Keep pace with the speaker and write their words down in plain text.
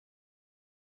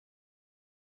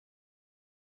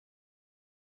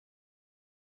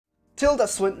Tilda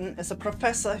Swinton is a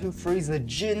professor who frees a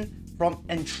djinn from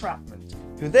entrapment,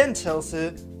 who then tells her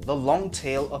the long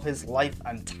tale of his life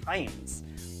and times.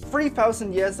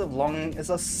 3000 Years of Longing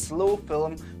is a slow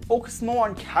film focused more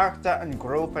on character and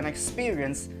growth and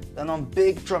experience than on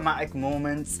big dramatic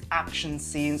moments, action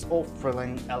scenes, or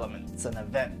thrilling elements and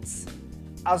events.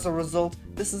 As a result,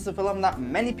 this is a film that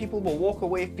many people will walk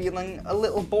away feeling a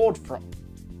little bored from,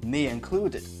 me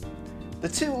included. The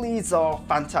two leads are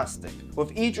fantastic,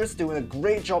 with Idris doing a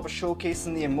great job of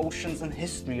showcasing the emotions and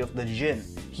history of the djinn.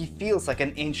 He feels like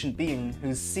an ancient being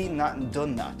who's seen that and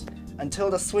done that, and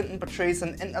Tilda Swinton portrays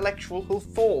an intellectual who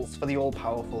falls for the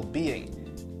all-powerful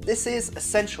being. This is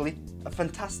essentially a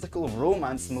fantastical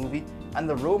romance movie, and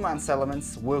the romance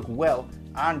elements work well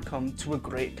and come to a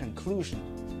great conclusion.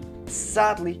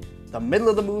 Sadly, the middle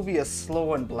of the movie is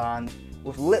slow and bland,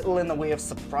 with little in the way of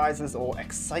surprises or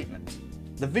excitement.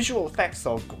 The visual effects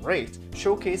are great,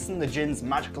 showcasing the djinn's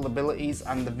magical abilities,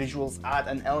 and the visuals add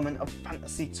an element of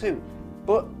fantasy too,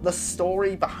 but the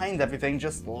story behind everything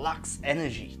just lacks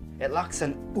energy. It lacks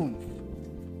an oomph.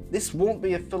 This won't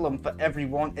be a film for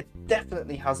everyone. It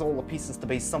definitely has all the pieces to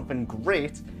be something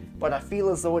great, but I feel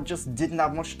as though it just didn't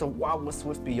have much to wow us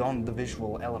with beyond the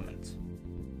visual element.